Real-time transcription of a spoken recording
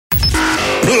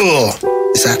Ugh.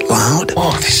 Is that loud?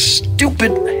 Oh, these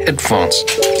stupid headphones.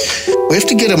 We have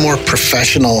to get a more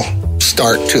professional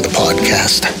start to the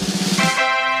podcast.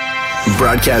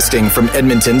 Broadcasting from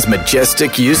Edmonton's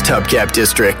majestic used hubcap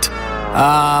district.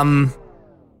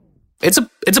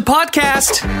 It's a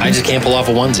podcast. I just can't pull off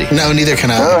a onesie. No, neither can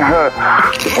I.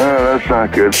 That's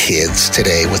not good. Kids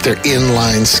today with their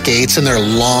inline skates and their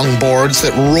long boards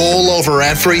that roll over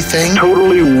everything.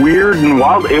 Totally weird and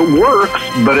wild. It works,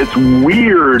 but it's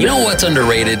weird. You know what's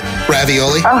underrated?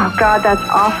 Ravioli? Oh, God, that's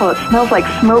awful. It smells like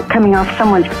smoke coming off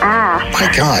someone's ass.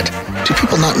 My God, do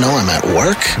people not know I'm at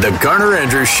work? The Garner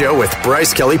Andrews Show with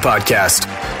Bryce Kelly Podcast.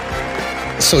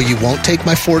 So you won't take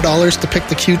my $4 to pick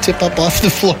the Q-tip up off the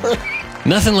floor?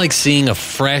 Nothing like seeing a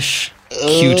fresh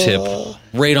Q-tip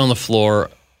right on the floor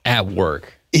at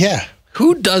work. Yeah.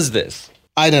 Who does this?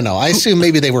 I don't know. I assume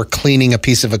maybe they were cleaning a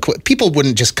piece of equipment. People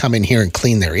wouldn't just come in here and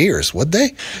clean their ears, would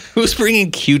they? Who's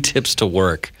bringing Q-tips to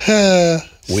work? Weird.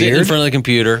 Sitting in front of the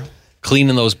computer,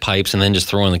 cleaning those pipes, and then just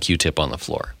throwing the Q-tip on the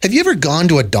floor. Have you ever gone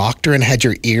to a doctor and had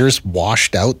your ears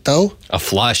washed out, though? A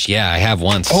flush, yeah, I have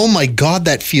once. Oh, my God,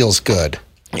 that feels good.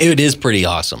 It is pretty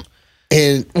awesome.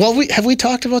 And, well, have we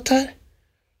talked about that?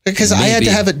 Because I had Maybe.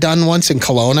 to have it done once in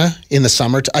Kelowna in the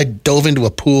summer. I dove into a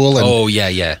pool and Oh,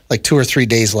 yeah. like 2 or 3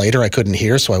 days later, I couldn't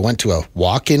hear. So I went to a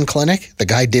walk-in clinic. The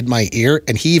guy did my ear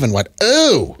and he even went,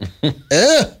 "Oh, do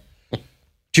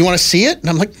you want to see it?" And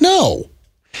I'm like, "No."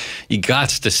 You got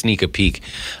to sneak a peek.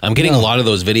 I'm getting a lot of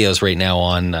those videos right now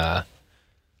on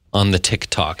the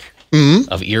TikTok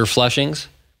of ear flushings.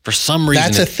 For some reason,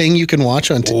 That's a thing you can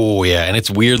watch on oh, yeah, and it's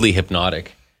weirdly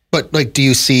hypnotic. But like, do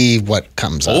you see what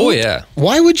comes out? Oh, yeah.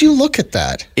 Why would you look at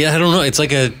that? Yeah, I don't know. It's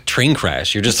like a train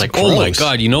crash. You're just It's like, oh my gross.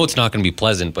 God, you know it's not going to be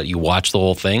pleasant, but you watch the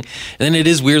whole thing. And then it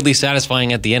is weirdly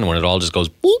satisfying at the end when it all just goes,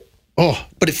 boop. Oh,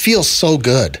 but it feels so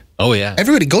good. Oh, yeah.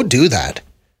 Everybody go do that.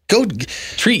 Go.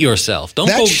 Treat yourself. Don't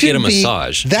That go should get a be-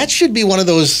 massage. That should be one of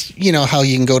those, you know, how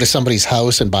you can go to somebody's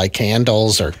house and buy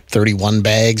candles or 31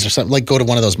 bags or something. Like go to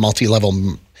one of those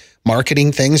multi-level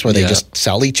marketing things where they Yeah. just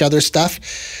sell each other stuff.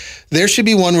 There should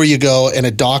be one where you go and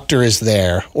a doctor is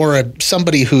there or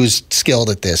somebody who's skilled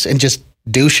at this and just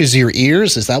douches your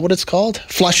ears. Is that what it's called?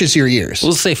 Flushes your ears.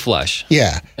 We'll say flush.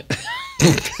 Yeah.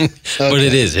 But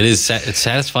it is. It's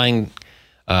satisfying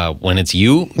when it's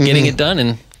you getting it done.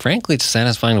 And frankly, it's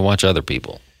satisfying to watch other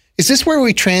people. Is this where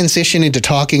we transition into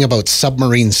talking about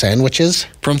submarine sandwiches?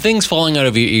 From things falling out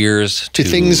of your ears To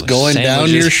things going down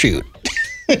sandwiches. your chute.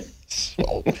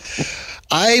 So,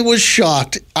 I was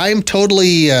shocked. I'm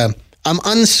totally, I'm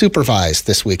unsupervised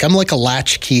this week. I'm like a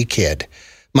latchkey kid.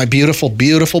 My beautiful,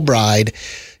 beautiful bride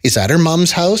is at her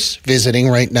mom's house visiting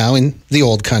right now in the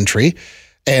old country.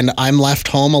 And I'm left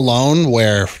home alone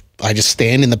where I just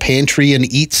stand in the pantry and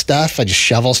eat stuff. I just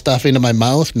shovel stuff into my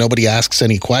mouth. Nobody asks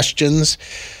any questions.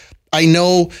 I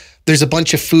know there's a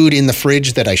bunch of food in the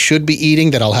fridge that I should be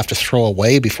eating that I'll have to throw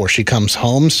away before she comes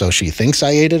home. So she thinks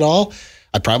I ate it all.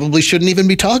 I probably shouldn't even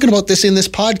be talking about this in this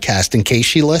podcast in case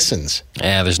she listens.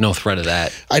 Yeah, there's no threat of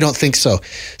that. I don't think so.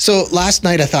 So last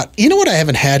night I thought, you know what I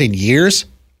haven't had in years?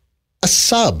 A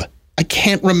sub. I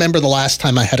can't remember the last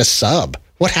time I had a sub.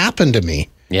 What happened to me?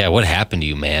 Yeah, what happened to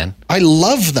you, man? I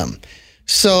love them.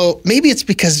 So maybe it's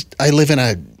because I live in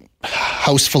a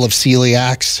house full of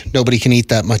celiacs. Nobody can eat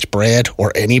that much bread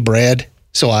or any bread.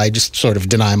 So I just sort of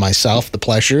deny myself the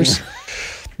pleasures.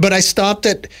 But I stopped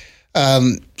at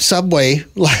Subway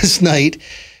last night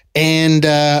and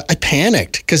I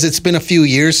panicked because it's been a few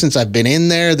years since I've been in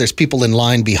there. There's people in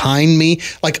line behind me.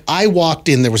 Like I walked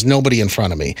in, there was nobody in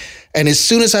front of me. And as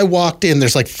soon as I walked in,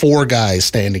 there's like 4 guys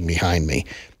standing behind me.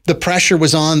 The pressure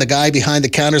was on. The guy behind the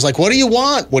counter is like, "What do you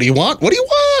want? What do you want? What do you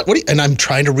want?" And I'm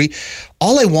trying to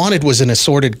all I wanted was an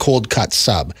assorted cold cut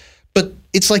sub. But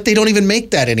it's like they don't even make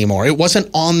that anymore. It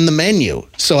wasn't on the menu.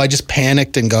 So I just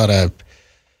panicked and got a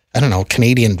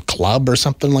Canadian Club or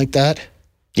something like that.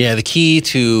 Yeah, the key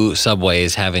to Subway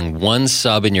is having one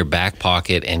sub in your back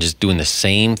pocket and just doing the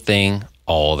same thing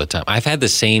all the time. I've had the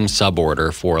same sub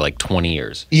order for like 20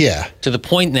 years. Yeah. To the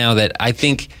point now that I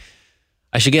think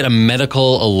I should get a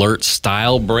medical alert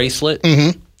style bracelet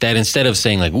that instead of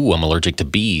saying like, "Ooh, I'm allergic to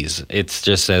bees," it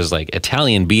just says like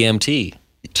Italian BMT,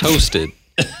 toasted.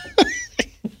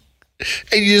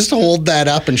 And you just hold that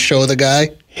up and show the guy.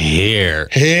 Here,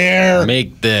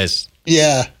 make this.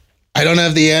 Yeah. I don't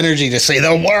have the energy to say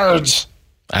the words.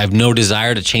 I have no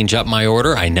desire to change up my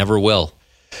order. I never will.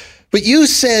 But you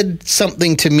said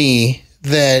something to me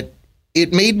that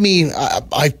it made me,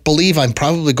 I believe I'm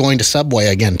probably going to Subway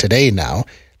again today now,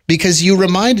 because you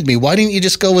reminded me, why didn't you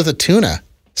just go with a tuna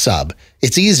sub?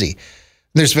 It's easy.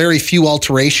 There's very few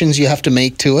alterations you have to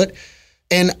make to it.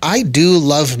 And I do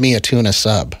love me a tuna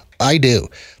sub. I do.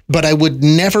 But I would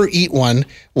never eat one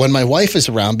when my wife is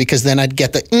around because then I'd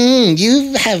get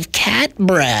you have cat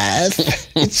breath.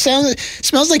 It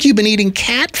smells like you've been eating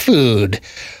cat food.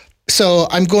 So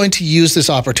I'm going to use this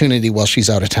opportunity while she's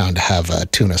out of town to have a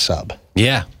tuna sub.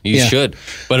 Yeah, you should.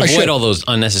 But avoid all those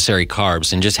unnecessary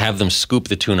carbs and just have them scoop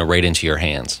the tuna right into your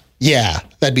hands. Yeah,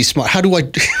 that'd be smart. How do I,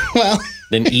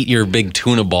 Then eat your big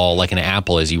tuna ball like an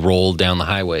apple as you roll down the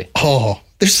highway. Oh,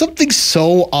 there's something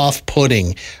so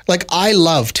off-putting. Like, I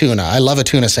love tuna. I love a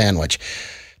tuna sandwich.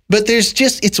 But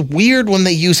it's weird when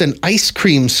they use an ice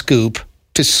cream scoop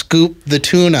to scoop the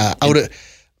tuna out of...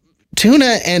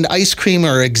 Tuna and ice cream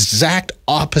are exact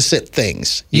opposite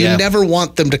things. You never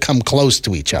want them to come close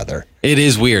to each other. It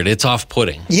is weird. It's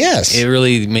off-putting. Yes. It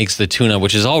really makes the tuna,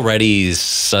 which is already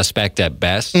suspect at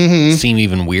best, seem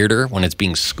even weirder when it's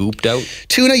being scooped out.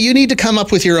 Tuna, you need to come up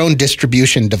with your own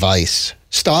distribution device.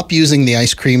 Stop using the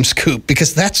ice cream scoop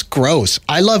because that's gross.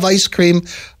 I love ice cream.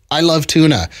 I love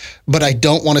tuna, but I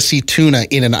don't want to see tuna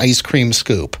in an ice cream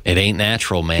scoop. It ain't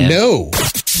natural, man. No.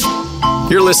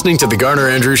 You're listening to the Garner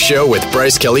Andrews Show with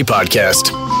Bryce Kelly Podcast.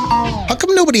 How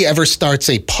come nobody ever starts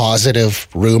a positive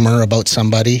rumor about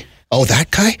somebody? Oh,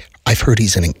 that guy? I've heard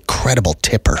he's an incredible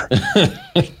tipper.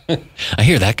 I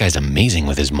hear that guy's amazing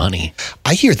with his money.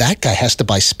 I hear that guy has to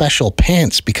buy special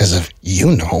pants because of,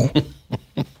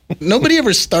 Nobody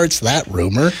ever starts that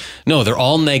rumor. No, they're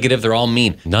all negative. They're all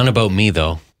mean. None about me,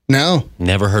 though. No.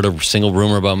 Never heard a single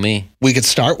rumor about me. We could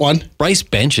start one. Bryce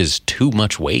benches too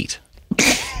much weight.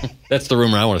 That's the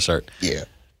rumor I want to start. Yeah.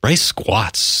 Bryce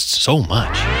squats so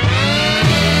much.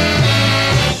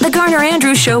 The Garner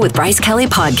Andrews Show with Bryce Kelly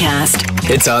Podcast.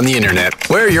 It's on the internet,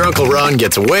 where your Uncle Ron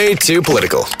gets way too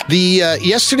political.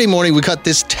 Yesterday morning, we got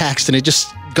this text, and it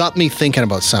just got me thinking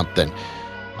about something.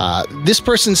 This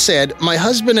person said, my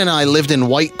husband and I lived in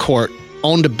Whitecourt,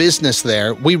 owned a business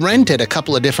there. We rented a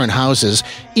couple of different houses,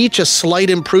 each a slight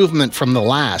improvement from the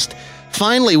last.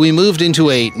 Finally, we moved into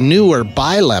a newer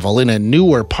bi-level in a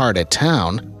newer part of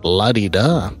town.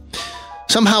 La-di-da.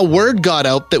 Somehow word got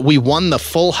out that we won the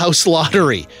Full House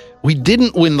lottery. We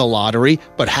didn't win the lottery,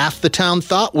 but half the town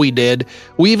thought we did.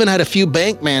 We even had a few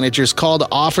bank managers call to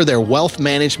offer their wealth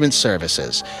management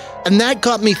services. And that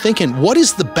got me thinking, what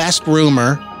is the best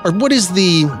rumor, or what is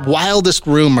the wildest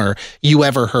rumor you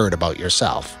ever heard about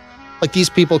yourself? Like, these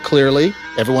people clearly,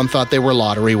 everyone thought they were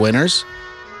lottery winners.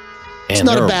 It's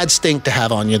not a bad stink to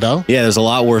have on you, though. Yeah, there's a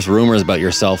lot worse rumors about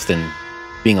yourself than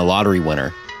being a lottery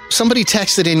winner. Somebody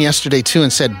texted in yesterday, too,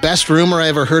 and said, best rumor I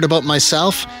ever heard about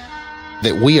myself,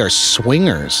 that we are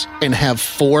swingers and have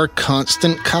 4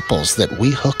 constant couples that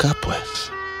we hook up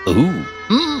with. Ooh.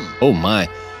 Oh, my.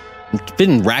 I've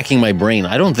been racking my brain.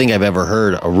 I don't think I've ever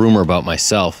heard a rumor about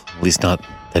myself, at least not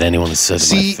that anyone has said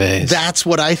to my face. That's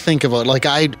what I think about. Like,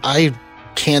 I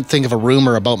can't think of a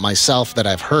rumor about myself that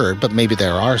I've heard, but maybe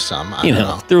there are some. I don't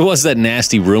know. There was that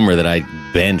nasty rumor that I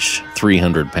bench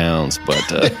 300 pounds, but...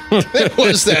 There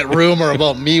was that rumor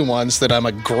about me once that I'm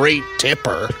a great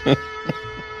tipper.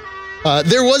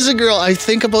 There was a girl, I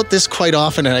think about this quite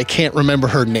often, and I can't remember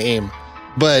her name,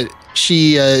 but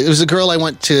it was a girl I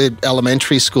went to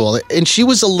elementary school, and she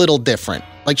was a little different.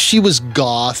 Like, she was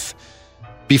goth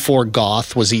before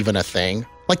goth was even a thing.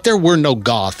 Like, there were no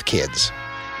goth kids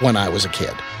when I was a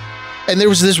kid. And there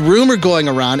was this rumor going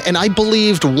around, and I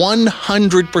believed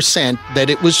 100% that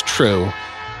it was true.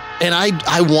 And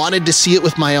I wanted to see it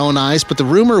with my own eyes, but the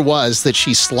rumor was that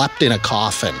she slept in a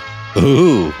coffin.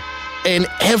 Ooh. And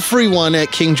everyone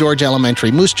at King George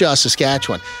Elementary, Moose Jaw,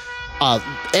 Saskatchewan,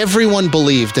 everyone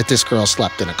believed that this girl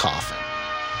slept in a coffin.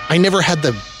 I never had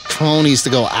the cojones to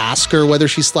go ask her whether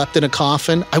she slept in a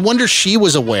coffin. I wonder if she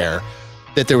was aware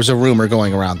that there was a rumor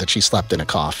going around that she slept in a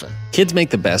coffin. Kids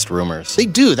make the best rumors. They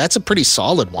do. That's a pretty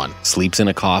solid one. Sleeps in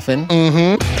a coffin?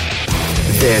 Mm-hmm.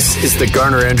 This is the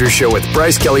Garner Andrews Show with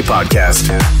Bryce Kelly Podcast.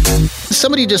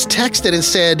 Somebody just texted and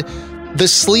said, the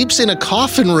sleeps in a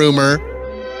coffin rumor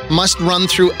must run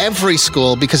through every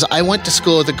school because I went to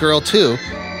school with a girl, too,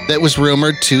 that was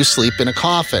rumored to sleep in a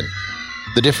coffin.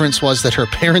 The difference was that her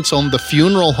parents owned the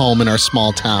funeral home in our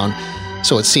small town,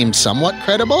 so it seemed somewhat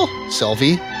credible.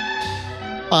 Sylvie.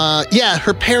 Yeah,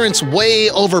 her parents way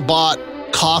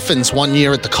overbought coffins one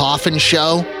year at the coffin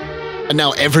show, and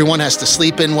now everyone has to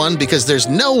sleep in one because there's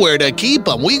nowhere to keep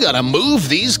them. We gotta move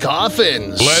these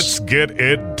coffins. Let's get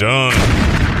it done.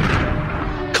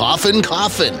 Coffin.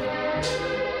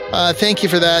 Thank you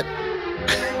for that.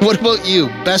 What about you?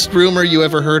 Best rumor you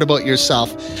ever heard about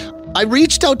yourself? I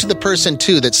reached out to the person,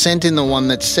 too, that sent in the one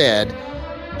that said,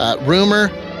 rumor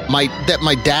that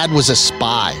my dad was a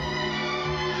spy.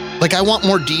 Like, I want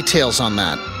more details on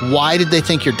that. Why did they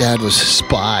think your dad was a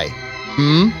spy?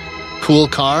 Cool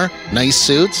car? Nice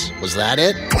suits? Was that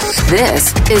it?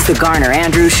 This is the Garner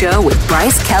Andrews Show with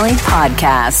Bryce Kelly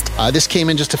Podcast. This came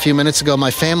in just a few minutes ago.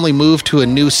 My family moved to a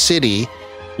new city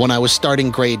when I was starting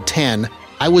grade 10.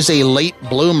 I was a late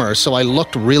bloomer, so I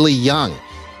looked really young.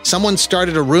 Someone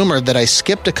started a rumor that I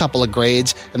skipped a couple of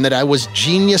grades and that I was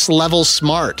genius-level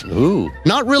smart. Ooh.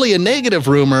 Not really a negative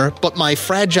rumor, but my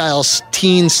fragile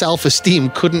teen self-esteem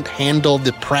couldn't handle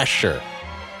the pressure.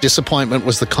 Disappointment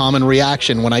was the common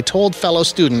reaction when I told fellow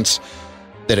students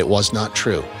that it was not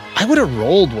true. I would have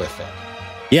rolled with it.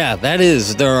 Yeah,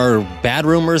 there are bad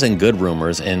rumors and good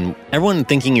rumors, and everyone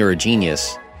thinking you're a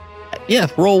genius, yeah,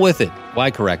 roll with it. Why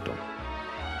correct them?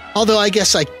 Although I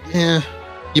guess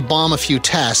you bomb a few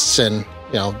tests and,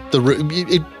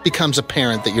 it becomes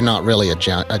apparent that you're not really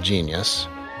a genius.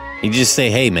 You just say,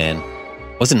 hey, man,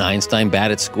 wasn't Einstein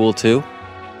bad at school too?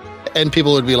 And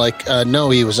people would be like,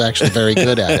 no, he was actually very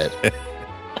good at it.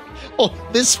 Oh,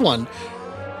 this one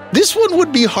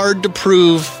would be hard to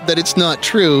prove that it's not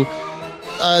true.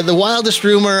 The wildest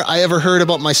rumor I ever heard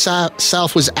about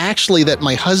myself was actually that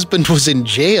my husband was in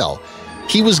jail.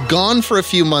 He was gone for a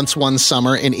few months one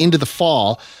summer and into the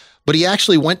fall, but he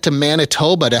actually went to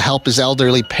Manitoba to help his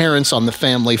elderly parents on the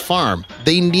family farm.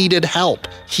 They needed help.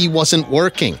 He wasn't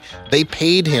working. They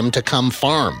paid him to come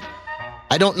farm.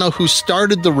 I don't know who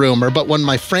started the rumor, but when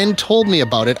my friend told me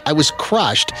about it, I was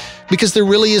crushed because there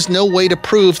really is no way to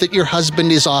prove that your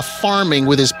husband is off farming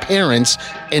with his parents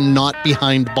and not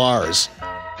behind bars.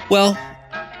 Well,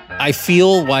 I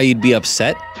feel why you'd be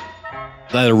upset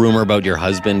by a rumor about your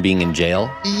husband being in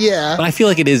jail. Yeah. But I feel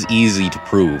like it is easy to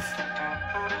prove.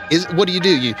 What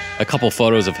do? A couple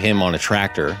photos of him on a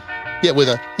tractor. Yeah, with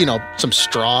some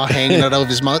straw hanging out of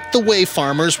his mouth. The way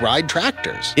farmers ride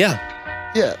tractors. Yeah.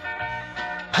 Yeah.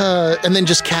 And then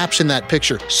just caption that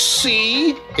picture,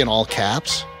 see, in all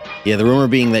caps. Yeah, the rumor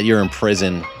being that you're in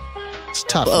prison. It's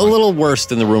tough. A little worse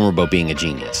than the rumor about being a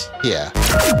genius. Yeah.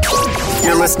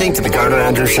 You're listening to the Garner and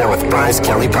Andrews Show with Bryce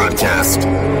Kelly Podcast.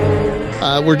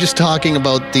 We're just talking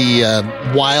about the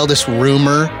wildest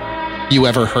rumor you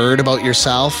ever heard about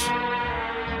yourself.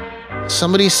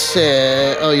 Somebody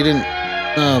said, you didn't,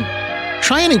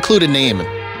 try and include a name,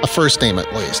 a first name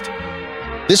at least.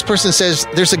 This person says,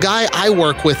 there's a guy I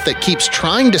work with that keeps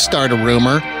trying to start a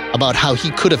rumor about how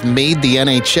he could have made the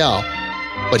NHL,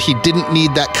 but he didn't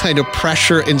need that kind of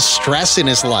pressure and stress in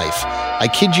his life. I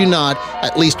kid you not,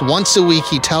 at least once a week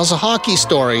he tells a hockey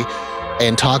story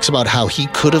and talks about how he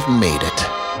could have made it.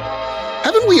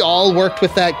 Haven't we all worked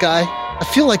with that guy? I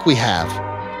feel like we have.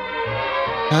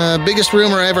 Biggest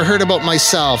rumor I ever heard about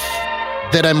myself,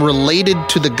 that I'm related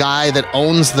to the guy that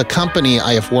owns the company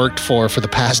I have worked for the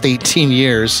past 18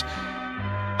 years.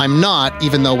 I'm not,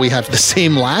 even though we have the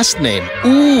same last name.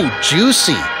 Ooh,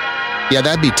 juicy. Yeah,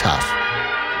 that'd be tough.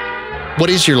 What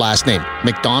is your last name?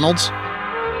 McDonald's?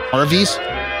 Harvey's?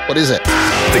 What is it?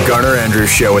 The Garner Andrews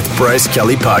Show with Bryce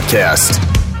Kelly Podcast.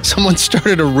 Someone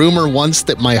started a rumor once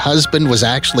that my husband was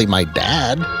actually my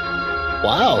dad.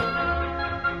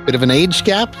 Wow. Bit of an age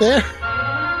gap there.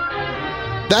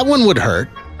 That one would hurt.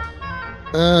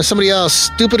 Somebody else.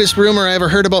 Stupidest rumor I ever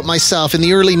heard about myself. In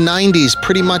the early 90s,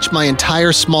 pretty much my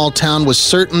entire small town was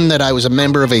certain that I was a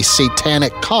member of a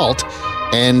satanic cult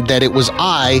and that it was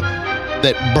I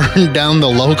that burned down the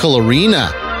local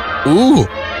arena. Ooh,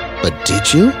 but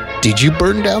did you? Did you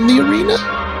burn down the arena?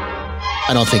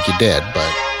 I don't think you did,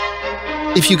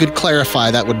 but if you could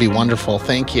clarify, that would be wonderful.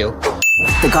 Thank you.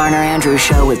 The Garner Andrews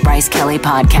Show with Bryce Kelly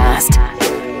Podcast.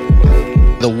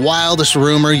 The wildest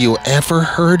rumor you ever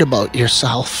heard about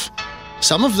yourself.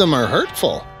 Some of them are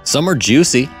hurtful. Some are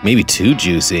juicy, maybe too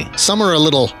juicy. Some are a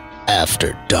little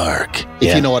after dark,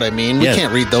 if you know what I mean. We Yeah.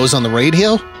 can't read those on the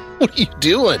radio. What are you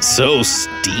doing? So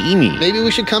steamy. Maybe we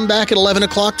should come back at 11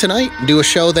 o'clock tonight and do a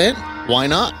show then. Why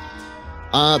not?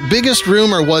 Biggest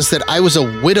rumor was that I was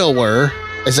a widower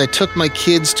as I took my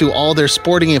kids to all their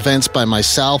sporting events by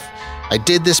myself. I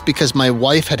did this because my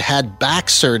wife had had back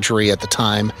surgery at the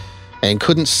time and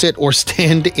couldn't sit or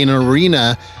stand in an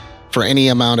arena for any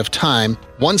amount of time.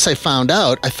 Once I found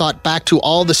out, I thought back to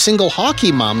all the single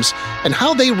hockey moms and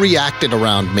how they reacted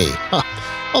around me.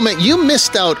 Oh man, you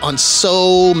missed out on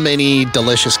so many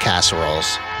delicious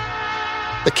casseroles.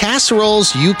 The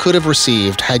casseroles you could have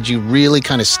received had you really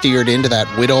kind of steered into that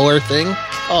widower thing.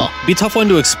 Oh, Be a tough one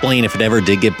to explain if it ever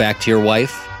did get back to your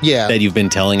wife. Yeah. That you've been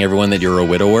telling everyone that you're a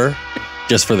widower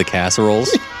just for the casseroles.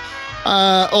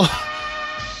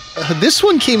 This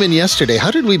one came in yesterday.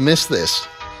 How did we miss this?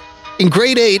 In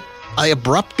grade 8, I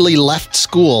abruptly left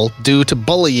school due to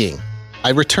bullying. I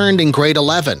returned in grade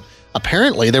 11.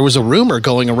 Apparently, there was a rumor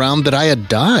going around that I had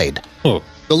died. Oh.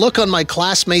 The look on my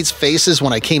classmates' faces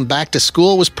when I came back to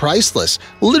school was priceless,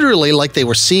 literally like they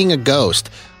were seeing a ghost.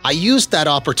 I used that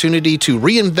opportunity to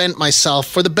reinvent myself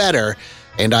for the better,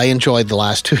 and I enjoyed the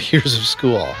last 2 years of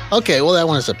school. Okay, well, that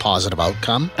one is a positive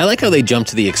outcome. I like how they jump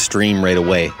to the extreme right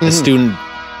away. A student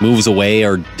moves away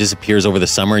or disappears over the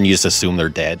summer and you just assume they're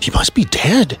dead. He must be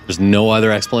dead. There's no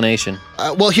other explanation.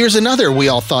 Well, here's another "we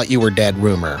all thought you were dead"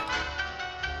 rumor.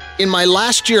 In my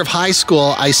last year of high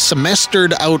school, I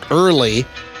semestered out early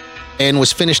and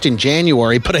was finished in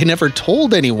January, but I never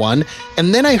told anyone.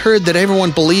 And then I heard that everyone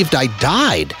believed I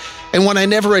died. And when I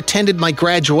never attended my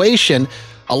graduation,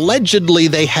 allegedly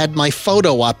they had my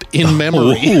photo up in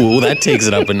memory. Ooh, that takes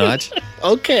it up a notch.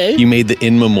 Okay. You made the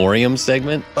in memoriam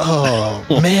segment? Oh,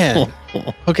 man.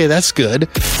 Okay, that's good.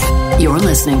 You're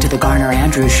listening to the Garner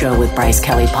Andrews Show with Bryce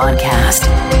Kelly Podcast.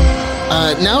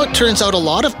 Now it turns out a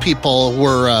lot of people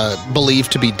were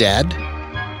believed to be dead,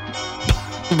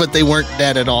 but they weren't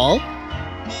dead at all.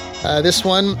 This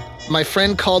one, my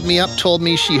friend called me up, told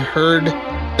me she heard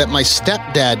that my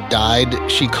stepdad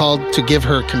died. She called to give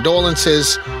her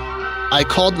condolences. I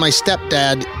called my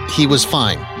stepdad. He was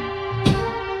fine.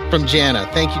 From Jana.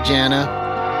 Thank you, Jana.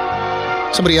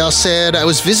 Somebody else said, I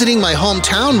was visiting my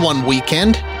hometown one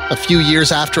weekend. A few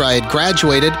years after I had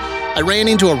graduated, I ran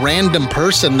into a random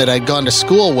person that I'd gone to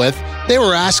school with. They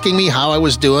were asking me how I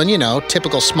was doing,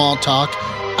 typical small talk.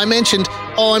 I mentioned,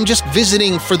 I'm just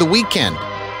visiting for the weekend.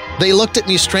 They looked at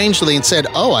me strangely and said,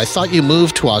 I thought you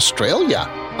moved to Australia.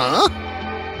 Huh?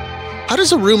 How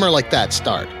does a rumor like that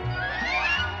start?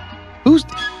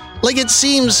 It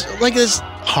seems like it's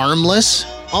harmless.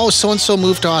 So-and-so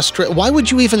moved to Australia. Why would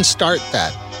you even start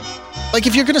that?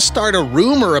 If you're going to start a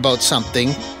rumor about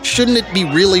something, shouldn't it be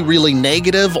really, really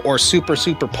negative or super,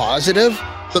 super positive?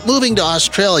 But moving to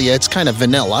Australia, it's kind of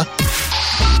vanilla.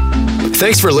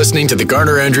 Thanks for listening to the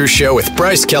Garner Andrews Show with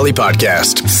Bryce Kelly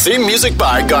Podcast. Theme music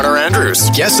by Garner Andrews.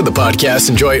 Guests of the podcast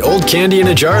enjoy old candy in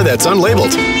a jar that's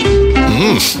unlabeled.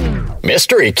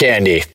 Mystery candy.